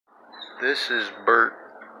This is Bert.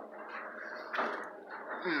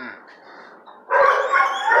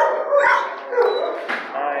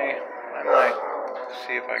 I might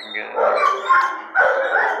see if I can get in there.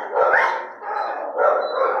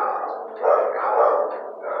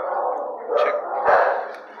 Check.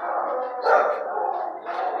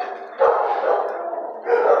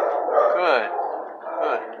 Good.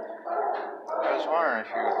 Good. I was wondering if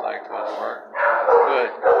you would like those, Bert. Good.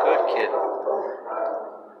 Good kid.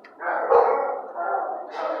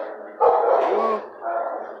 Ooh.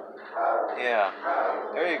 Yeah.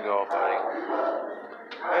 There you go, buddy.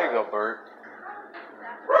 There you go, Bert.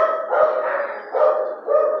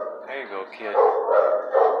 There you go, kid.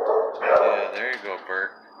 Yeah, there you go,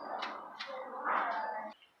 Bert.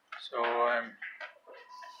 So I'm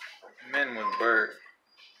in with Bert.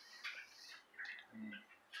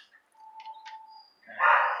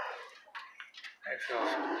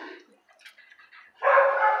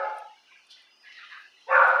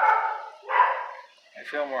 I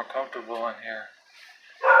feel more comfortable in here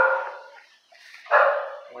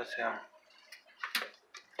with him.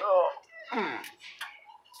 Oh.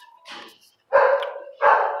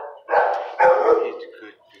 It's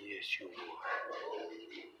good. Yes, you are.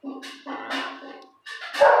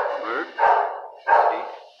 Bert? See?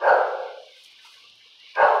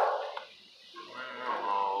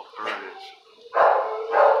 Oh, Bert is.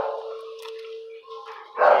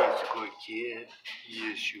 He's a good kid.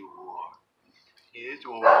 Yes, you are. Yes,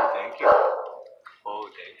 oh, thank you. Oh,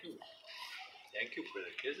 thank you. Thank you for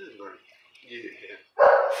the kisses, Bert. Yeah.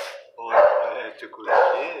 Oh, that's a good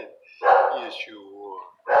kid. Yes, you are.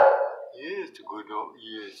 Yes, a good.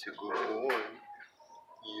 Yes, a good boy.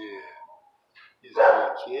 Yeah. He's a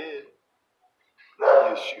good kid.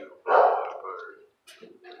 Yes, you are, Bert.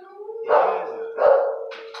 Yeah.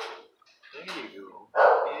 There you go.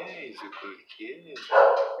 Yeah, he's a good kid.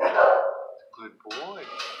 Good boy.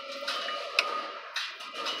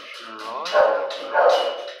 You sure are.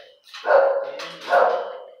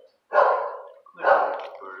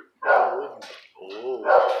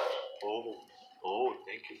 Oh,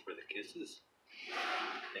 thank you for the kisses.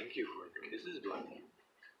 Thank you for the kisses, buddy.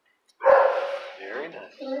 Very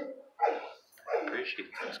nice. I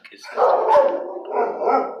appreciate those kisses.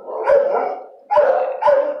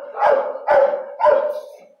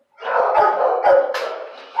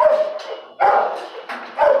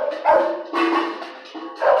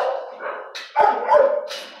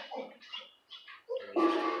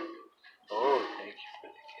 Oh, thank you for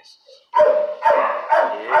the kisses.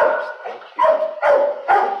 Yes, thank you.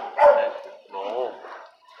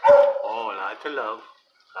 Oh, lots of love.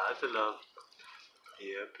 Lots of love.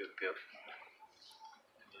 Yep. Yep.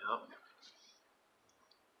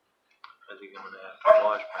 I think I'm going to have to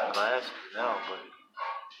wash my glasses now, but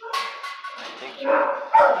I think you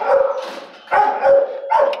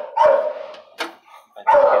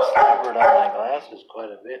slobbered on my glasses quite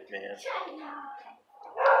a bit, man.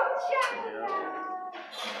 Yeah.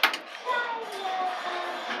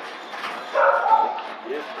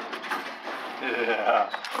 Yep.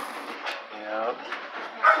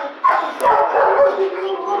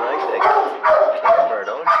 You like that camera,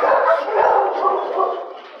 don't you? Yeah,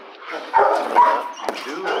 you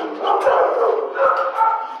do.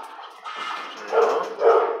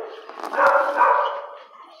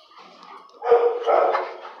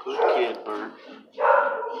 Good kid, Bert.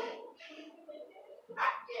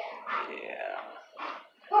 Yeah.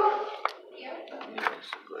 Yes,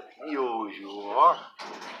 good. You are.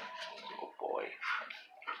 Good boy.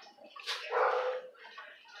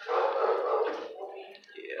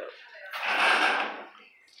 Yeah.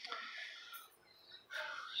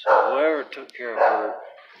 So whoever took care of Bert,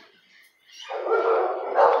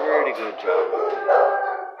 pretty good job.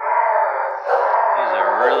 He's a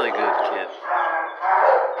really good kid.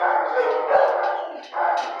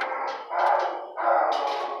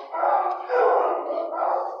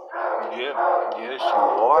 Yep. Yes, you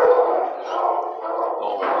are.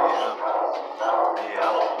 Oh, yeah.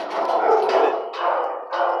 Yeah. You're a good kid.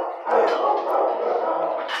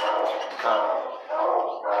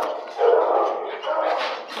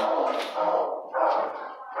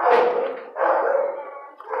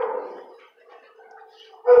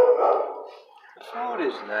 The food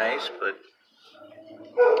is nice, but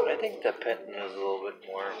I think the petting is a little bit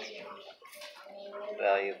more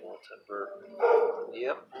valuable to Bert.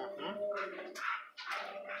 Yep.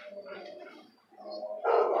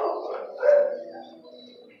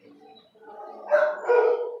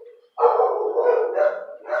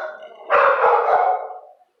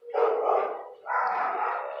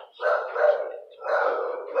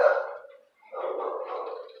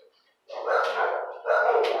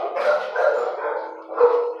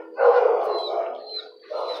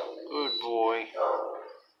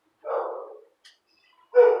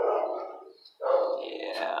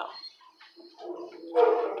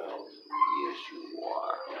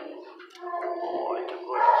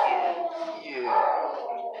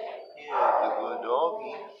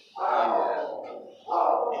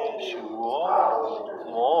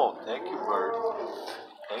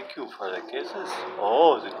 for the kisses.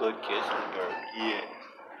 Oh, the good kisses, Bert. Yeah.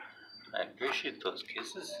 I appreciate those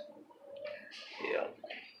kisses. Yeah.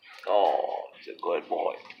 Oh, he's a good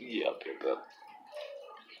boy. Yep, yep.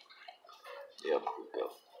 Yep,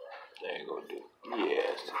 yep. There you go, dude.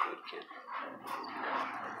 Yes, a good kid.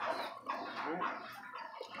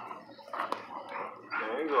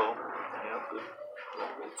 There you go. Yep.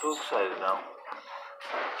 Don't get too excited now.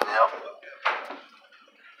 Yep.